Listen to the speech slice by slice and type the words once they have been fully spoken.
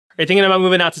Are you thinking about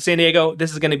moving out to San Diego?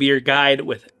 This is going to be your guide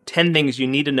with 10 things you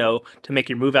need to know to make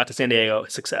your move out to San Diego a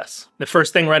success. The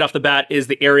first thing right off the bat is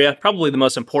the area, probably the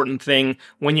most important thing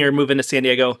when you're moving to San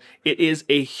Diego. It is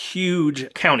a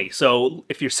huge county. So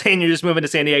if you're saying you're just moving to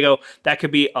San Diego, that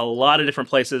could be a lot of different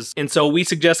places. And so we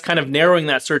suggest kind of narrowing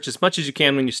that search as much as you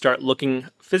can when you start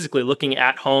physically looking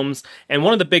at homes. And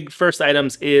one of the big first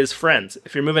items is friends.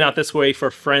 If you're moving out this way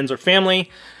for friends or family,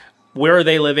 where are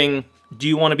they living? Do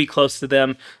you want to be close to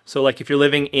them? So like if you're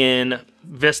living in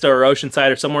Vista or Oceanside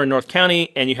or somewhere in North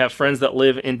County and you have friends that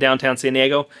live in downtown San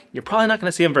Diego, you're probably not going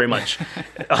to see them very much.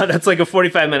 That's like a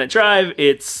 45-minute drive.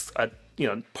 It's,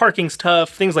 parking's tough,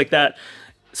 things like that.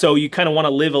 So you kind of want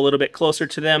to live a little bit closer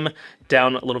to them,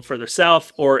 down a little further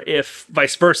south, or if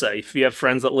vice versa, if you have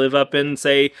friends that live up in,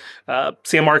 say,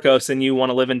 San Marcos and you want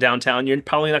to live in downtown, you're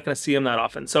probably not going to see them that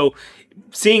often. So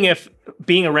seeing if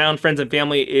being around friends and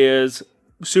family is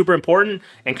super important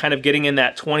and kind of getting in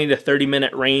that 20 to 30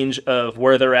 minute range of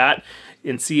where they're at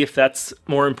and see if that's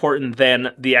more important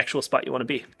than the actual spot you want to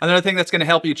be. Another thing that's going to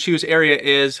help you choose area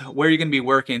is where you're going to be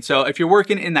working. So if you're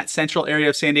working in that central area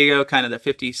of San Diego, kind of the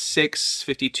 56,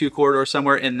 52 corridor,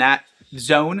 somewhere in that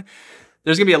zone,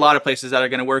 there's going to be a lot of places that are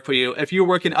going to work for you. If you're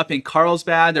working up in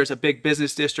Carlsbad, there's a big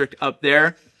business district up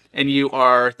there, and you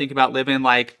are thinking about living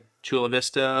like Chula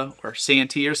Vista or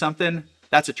Santee or something,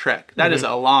 that's a trek. That is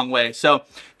a long way. So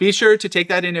be sure to take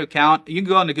that into account. You can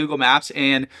go onto Google Maps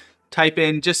and type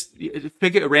in, just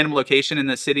pick a random location in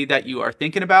the city that you are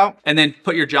thinking about, and then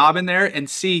put your job in there and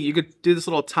see, you could do this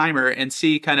little timer and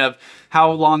see kind of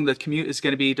how long the commute is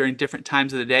going to be during different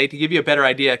times of the day to give you a better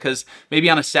idea. Because maybe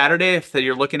on a Saturday, if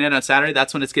you're looking at it on Saturday,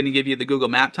 that's when it's going to give you the Google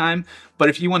Map time. But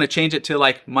if you want to change it to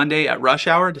like Monday at rush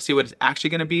hour to see what it's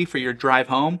actually going to be for your drive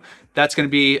home, that's going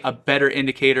to be a better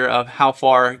indicator of how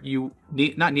far you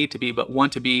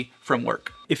want to be from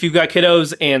work. If you've got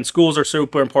kiddos and schools are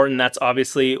super important, that's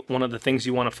obviously one of the things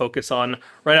you want to focus on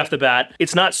right off the bat.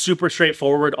 It's not super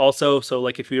straightforward also. So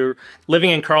like if you're living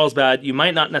in Carlsbad, you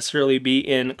might not necessarily be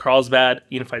in Carlsbad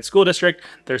Unified School District.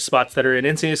 There's spots that are in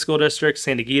Encinitas School District,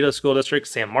 San Diego School District,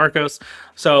 San Marcos.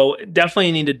 So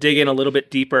definitely need to dig in a little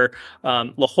bit deeper.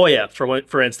 La Jolla,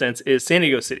 for instance, is San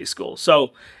Diego City School.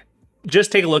 So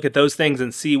just take a look at those things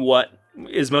and see what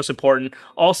is most important.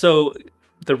 Also,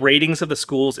 the ratings of the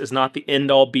schools is not the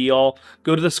end-all be-all.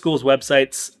 Go to the school's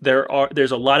websites.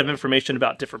 There's a lot of information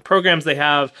about different programs they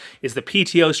have. Is the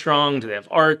PTO strong? Do they have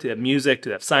art? Do they have music?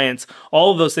 Do they have science?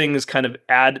 All of those things kind of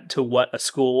add to what a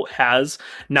school has,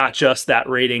 not just that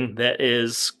rating that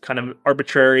is kind of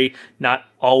arbitrary, not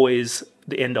always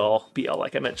the end-all be-all,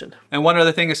 like I mentioned. And one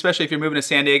other thing, especially if you're moving to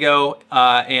San Diego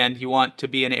and you want to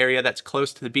be in an area that's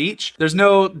close to the beach, there's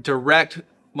no direct,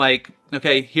 like,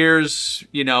 okay, here's,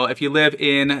 if you live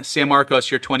in San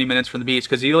Marcos, you're 20 minutes from the beach.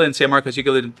 Because you live in San Marcos, you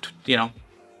can live,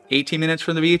 18 minutes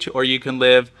from the beach, or you can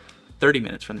live 30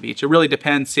 minutes from the beach. It really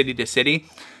depends city to city.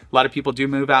 A lot of people do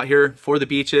move out here for the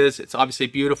beaches. It's obviously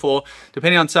beautiful.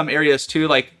 Depending on some areas too,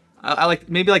 like I like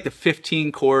maybe like the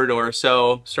 15 corridor or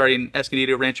so, starting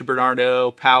Escondido, Rancho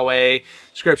Bernardo, Poway,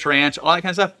 Scripps Ranch, all that kind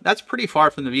of stuff. That's pretty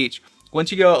far from the beach.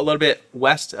 Once you go a little bit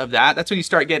west of that, that's when you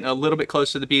start getting a little bit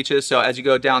closer to the beaches. So as you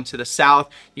go down to the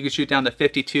south, you can shoot down to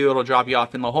 52. It'll drop you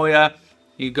off in La Jolla.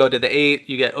 You go to the 8,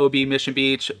 you get OB, Mission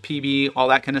Beach, PB, all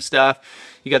that kind of stuff.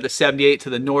 You got the 78 to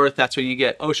the north. That's when you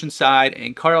get Oceanside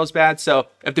and Carlsbad. So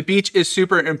if the beach is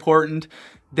super important,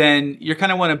 then you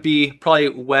kind of want to be probably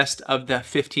west of the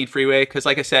 15 freeway. Because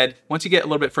like I said, once you get a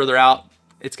little bit further out,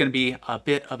 it's going to be a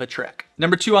bit of a trek.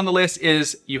 Number 2 on the list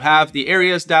is you have the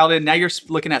areas dialed in. Now you're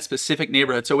looking at specific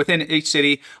neighborhoods. So within each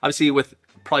city, obviously with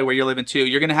probably where you're living too,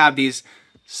 you're going to have these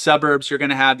suburbs, you're going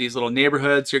to have these little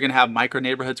neighborhoods, you're going to have micro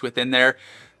neighborhoods within there.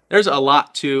 There's a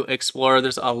lot to explore.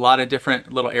 There's a lot of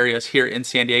different little areas here in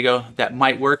San Diego that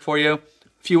might work for you. A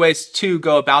few ways to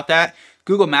go about that.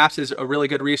 Google Maps is a really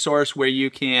good resource where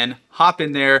you can hop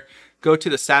in there, go to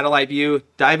the satellite view,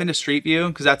 dive into street view,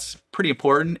 because that's pretty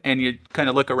important, and you kind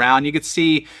of look around. You can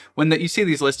see, when you see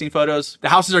these listing photos, the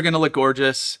houses are going to look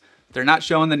gorgeous. They're not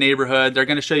showing the neighborhood. They're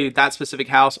going to show you that specific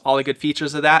house, all the good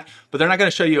features of that, but they're not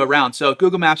going to show you around. So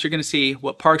Google Maps, you're going to see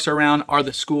what parks are around. Are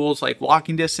the schools like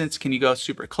walking distance? Can you go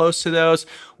super close to those?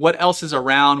 What else is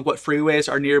around? What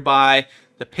freeways are nearby?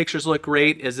 The pictures look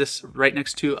great. Is this right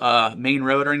next to a main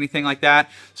road or anything like that?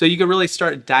 So you can really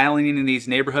start dialing in these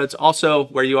neighborhoods. Also,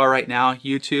 where you are right now,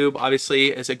 YouTube obviously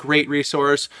is a great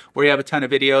resource where you have a ton of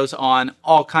videos on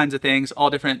all kinds of things, all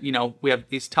different, we have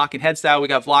these talking head style, we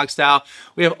got vlog style,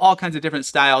 we have all kinds of different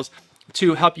styles.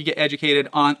 to help you get educated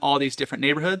on all these different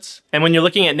neighborhoods. And when you're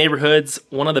looking at neighborhoods,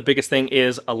 one of the biggest thing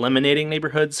is eliminating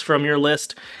neighborhoods from your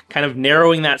list. Kind of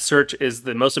narrowing that search is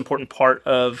the most important part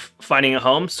of finding a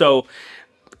home. So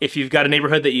if you've got a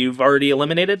neighborhood that you've already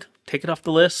eliminated, take it off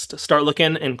the list, start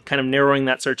looking and kind of narrowing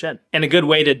that search in. And a good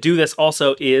way to do this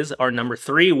also is our number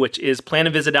 3, which is plan a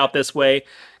visit out this way.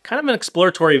 Kind of an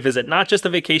exploratory visit, not just a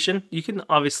vacation. You can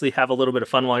obviously have a little bit of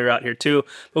fun while you're out here too,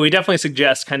 but we definitely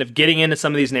suggest kind of getting into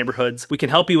some of these neighborhoods. We can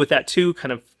help you with that too,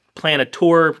 kind of plan a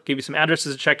tour, give you some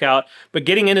addresses to check out, but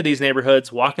getting into these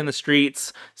neighborhoods, walking the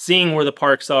streets, seeing where the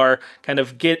parks are, kind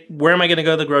of where am I gonna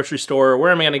go to the grocery store,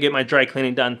 where am I gonna get my dry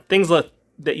cleaning done, things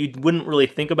that you wouldn't really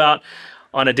think about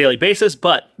on a daily basis,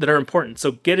 but that are important.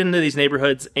 So get into these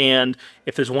neighborhoods, and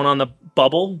if there's one on the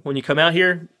bubble when you come out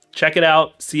here, check it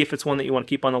out, see if it's one that you want to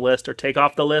keep on the list or take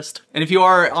off the list. And if you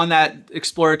are on that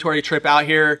exploratory trip out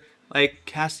here, like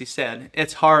Cassidy said,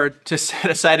 it's hard to set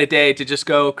aside a day to just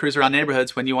go cruise around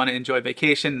neighborhoods when you want to enjoy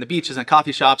vacation, the beaches and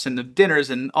coffee shops and the dinners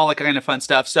and all that kind of fun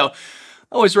stuff. So I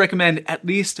always recommend at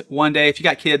least one day. If you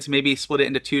got kids, maybe split it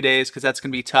into 2 days because that's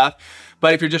going to be tough.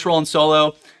 But if you're just rolling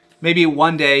solo, maybe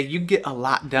one day you get a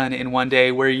lot done in one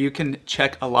day where you can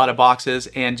check a lot of boxes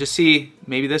and just see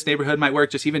maybe this neighborhood might work.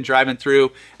 Just even driving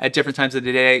through at different times of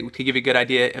the day to give you a good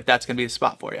idea if that's going to be the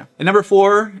spot for you. And number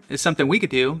 4 is something we could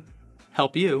do,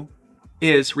 help you,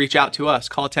 is reach out to us.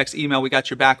 Call, text, email. We got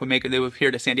your back when they move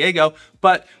here to San Diego.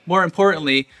 But more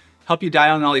importantly, help you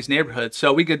dial in all these neighborhoods.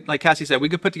 So we could, like Cassie said, we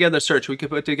could put together a search, we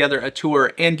could put together a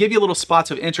tour and give you little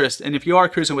spots of interest. And if you are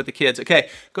cruising with the kids, okay,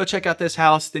 go check out this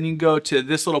house, then you can go to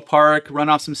this little park, run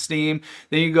off some steam,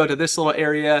 then you can go to this little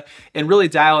area and really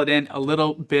dial it in a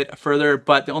little bit further.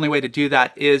 But the only way to do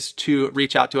that is to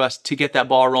reach out to us to get that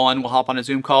ball rolling. We'll hop on a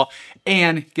Zoom call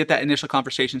and get that initial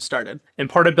conversation started. And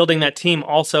part of building that team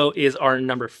also is our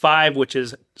number 5, which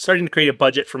is starting to create a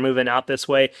budget for moving out this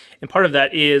way. And part of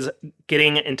that is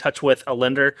getting in touch with a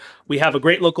lender. We have a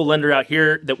great local lender out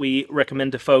here that we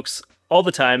recommend to folks all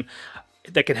the time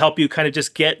that can help you kind of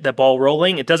just get the ball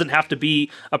rolling. It doesn't have to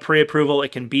be a pre-approval.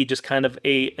 It can be just kind of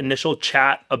a initial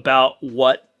chat about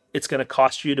what it's going to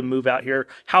cost you to move out here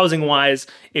housing wise.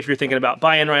 If you're thinking about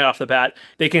buying right off the bat,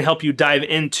 they can help you dive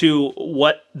into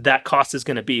what that cost is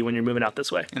going to be when you're moving out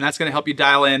this way. And that's going to help you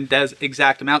dial in that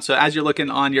exact amount. So as you're looking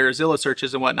on your Zillow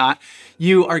searches and whatnot,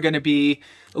 you are going to be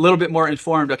a little bit more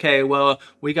informed. Okay, well,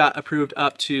 we got approved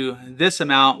up to this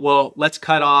amount. Well, let's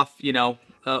cut off, you know,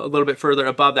 a little bit further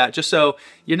above that, just so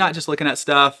you're not just looking at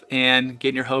stuff and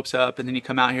getting your hopes up and then you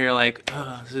come out here like,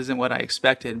 oh, this isn't what I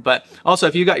expected. But also,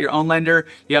 if you got your own lender,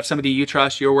 you have somebody you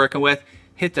trust, you're working with,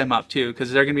 hit them up too,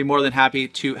 because they're going to be more than happy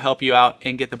to help you out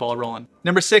and get the ball rolling.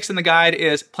 Number 6 in the guide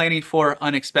is planning for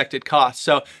unexpected costs.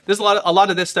 So there's a lot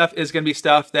of this stuff is going to be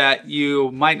stuff that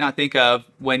you might not think of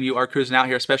when you are cruising out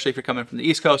here, especially if you're coming from the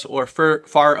East Coast or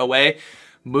far away.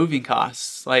 Moving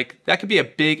costs, like that could be a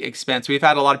big expense. We've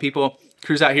had a lot of people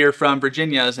cruise out here from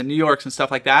Virginias and New Yorks and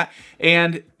stuff like that.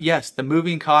 And yes, the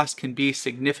moving cost can be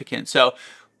significant. So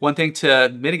one thing to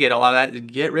mitigate a lot of that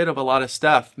is get rid of a lot of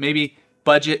stuff. Maybe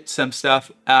budget some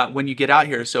stuff when you get out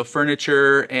here. So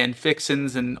furniture and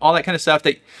fixings and all that kind of stuff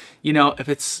that, you know, if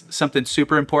it's something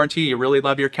super important to you, you really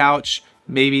love your couch,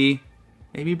 maybe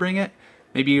bring it.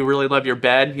 Maybe you really love your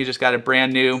bed. You just got a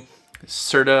brand new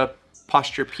Serta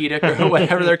Posturepedic or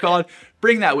whatever they're called.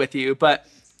 Bring that with you. But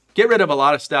get rid of a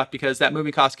lot of stuff because that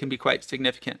moving cost can be quite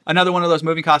significant. Another one of those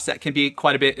moving costs that can be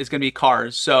quite a bit is going to be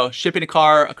cars. So shipping a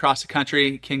car across the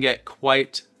country can get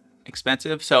quite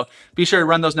expensive. So be sure to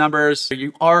run those numbers.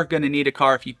 You are going to need a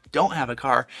car if you don't have a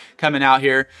car coming out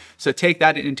here. So take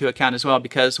that into account as well,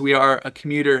 because we are a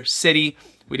commuter city.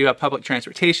 We do have public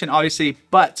transportation, obviously,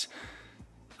 but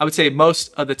I would say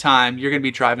most of the time you're going to be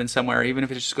driving somewhere, even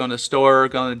if it's just going to the store,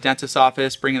 going to the dentist's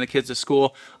office, bringing the kids to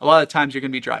school. A lot of times you're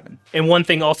going to be driving. And one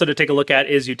thing also to take a look at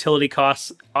is utility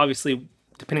costs. Obviously,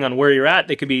 depending on where you're at,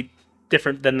 they could be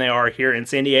different than they are here in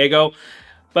San Diego.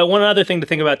 But one other thing to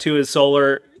think about too is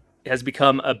solar has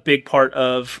become a big part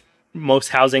of most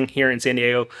housing here in San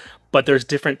Diego. But there's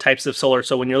different types of solar.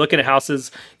 So when you're looking at houses,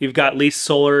 you've got leased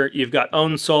solar, you've got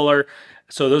owned solar.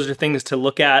 So those are things to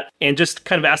look at and just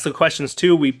kind of ask the questions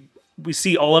too. We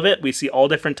see all of it. We see all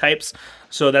different types.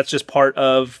 So that's just part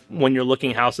of when you're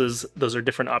looking houses, those are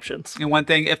different options. And one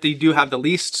thing, if you do have the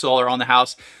leased solar on the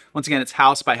house, once again, it's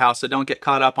house by house, so don't get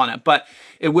caught up on it. But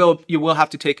you will have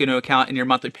to take into account in your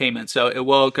monthly payment. So it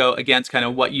will go against kind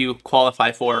of what you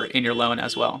qualify for in your loan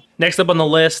as well. Next up on the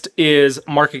list is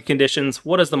market conditions.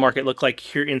 What does the market look like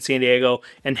here in San Diego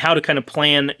and how to kind of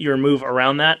plan your move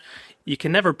around that? You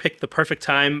can never pick the perfect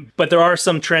time, but there are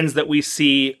some trends that we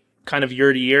see kind of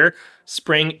year to year.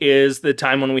 Spring is the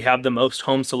time when we have the most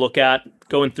homes to look at.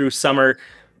 Going through summer,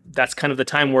 that's kind of the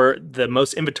time where the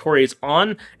most inventory is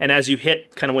on. And as you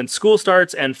hit kind of when school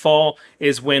starts and fall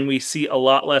is when we see a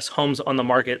lot less homes on the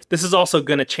market. This is also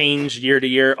going to change year to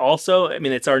year also. I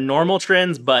mean, it's our normal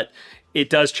trends, but it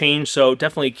does change. So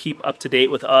definitely keep up to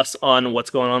date with us on what's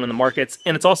going on in the markets.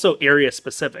 And it's also area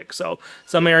specific. So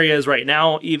some areas right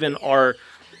now even are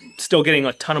still getting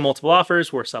a ton of multiple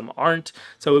offers where some aren't.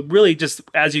 So it really just,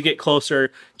 as you get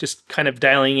closer, just kind of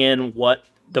dialing in what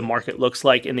the market looks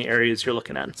like in the areas you're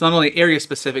looking at. It's not only area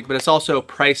specific, but it's also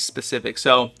price specific.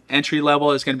 So entry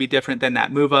level is going to be different than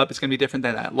that move up. It's going to be different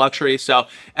than that luxury. So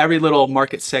every little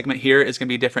market segment here is going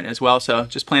to be different as well. So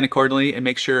just plan accordingly and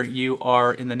make sure you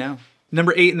are in the know.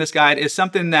 Number 8 in this guide is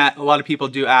something that a lot of people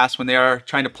do ask when they are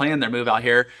trying to plan their move out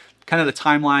here, kind of the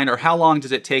timeline, or how long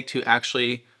does it take to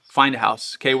actually find a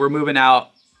house? Okay, we're moving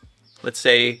out, let's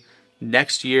say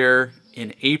next year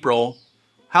in April.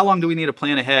 How long do we need to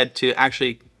plan ahead to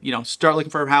actually, start looking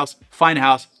for a house, find a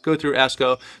house, go through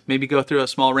ESCO, maybe go through a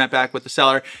small rent back with the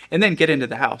seller, and then get into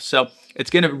the house? So it's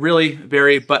going to really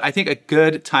vary, but I think a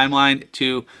good timeline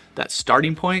to that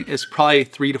starting point is probably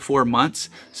 3 to 4 months.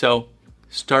 So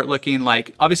start looking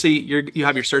like, obviously you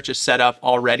have your searches set up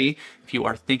already if you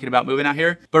are thinking about moving out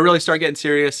here, but really start getting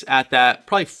serious at that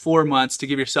probably 4 months to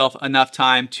give yourself enough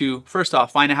time to, first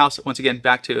off, find a house. Once again,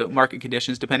 back to market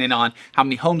conditions, depending on how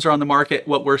many homes are on the market,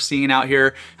 what we're seeing out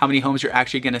here, how many homes you're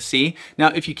actually gonna see. Now,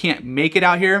 if you can't make it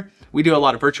out here, we do a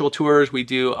lot of virtual tours. We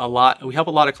help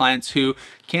a lot of clients who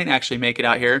can't actually make it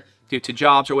out here due to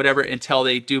jobs or whatever until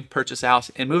they do purchase a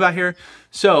house and move out here.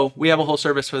 So we have a whole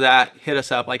service for that. Hit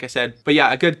us up, like I said. But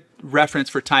yeah, a good reference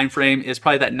for time frame is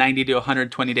probably that 90 to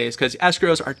 120 days, because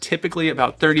escrows are typically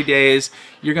about 30 days.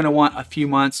 You're gonna want a few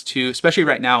months to, especially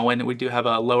right now when we do have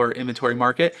a lower inventory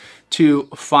market, to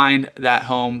find that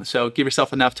home. So give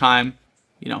yourself enough time.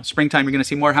 Springtime, you're gonna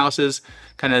see more houses.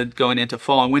 Kind of going into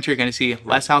fall and winter, you're gonna see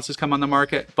less houses come on the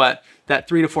market, but that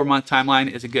 3 to 4 month timeline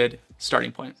is a good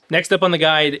starting point. Next up on the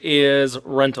guide is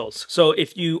rentals. So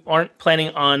if you aren't planning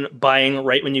on buying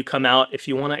right when you come out, if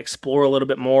you want to explore a little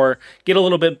bit more, get a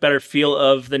little bit better feel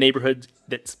of the neighborhood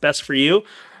that's best for you,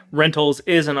 rentals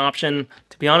is an option.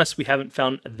 To be honest, we haven't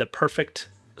found the perfect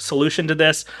solution to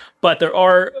this, but there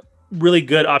are really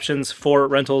good options for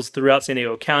rentals throughout San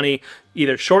Diego County,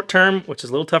 either short-term, which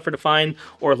is a little tougher to find,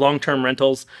 or long-term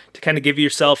rentals to kind of give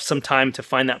yourself some time to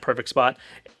find that perfect spot.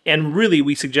 And really,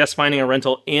 we suggest finding a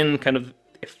rental in kind of,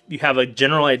 if you have a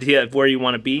general idea of where you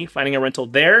want to be, finding a rental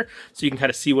there so you can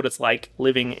kind of see what it's like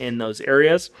living in those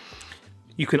areas.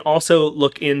 You can also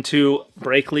look into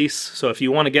break lease. So if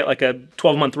you want to get like a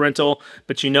 12-month rental,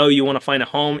 but you want to find a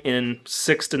home in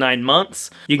 6 to 9 months,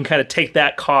 you can kind of take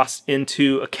that cost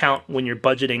into account when you're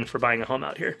budgeting for buying a home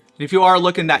out here. If you are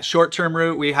looking that short-term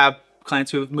route, we have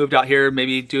clients who've moved out here,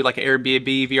 maybe do like an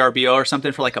Airbnb, VRBO or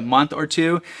something for like a month or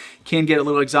two. Can get a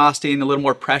little exhausting, a little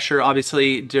more pressure,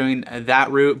 obviously, doing that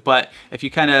route. But if you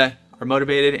kind of are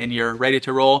motivated and you're ready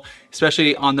to roll,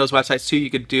 especially on those websites too, you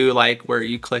could do like where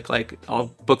you click like, I'll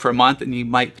book for a month, and you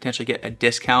might potentially get a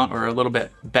discount or a little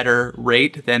bit better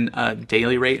rate than a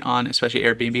daily rate on, especially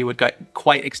Airbnb would get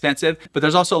quite expensive. But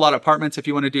there's also a lot of apartments. If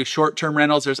you want to do short-term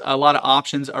rentals, there's a lot of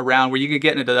options around where you can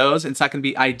get into those. It's not going to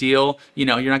be ideal. You're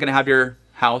not going to have your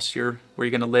house, where you're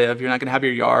going to live. You're not going to have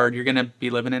your yard. You're going to be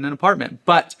living in an apartment.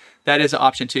 But that is an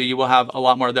option too. You will have a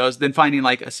lot more of those than finding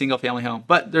like a single family home.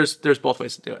 But there's both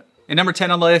ways to do it. And number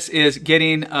 10 on the list is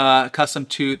getting accustomed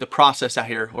to the process out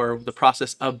here, or the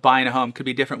process of buying a home. Could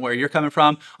be different where you're coming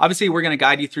from. Obviously, we're going to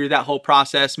guide you through that whole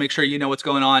process. Make sure you know what's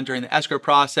going on during the escrow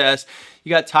process. You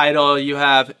got title, you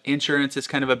have insurance. It's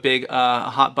kind of a big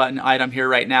hot button item here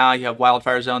right now. You have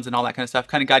wildfire zones and all that kind of stuff.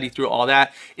 Kind of guide you through all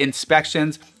that.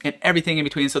 Inspections and everything in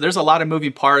between. So there's a lot of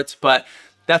moving parts, but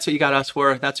that's what you got us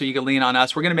for. That's what you can lean on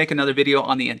us. We're going to make another video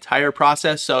on the entire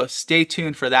process, so stay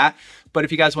tuned for that. But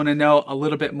if you guys want to know a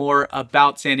little bit more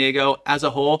about San Diego as a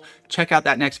whole, check out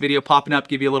that next video popping up,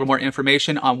 give you a little more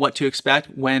information on what to expect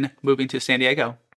when moving to San Diego.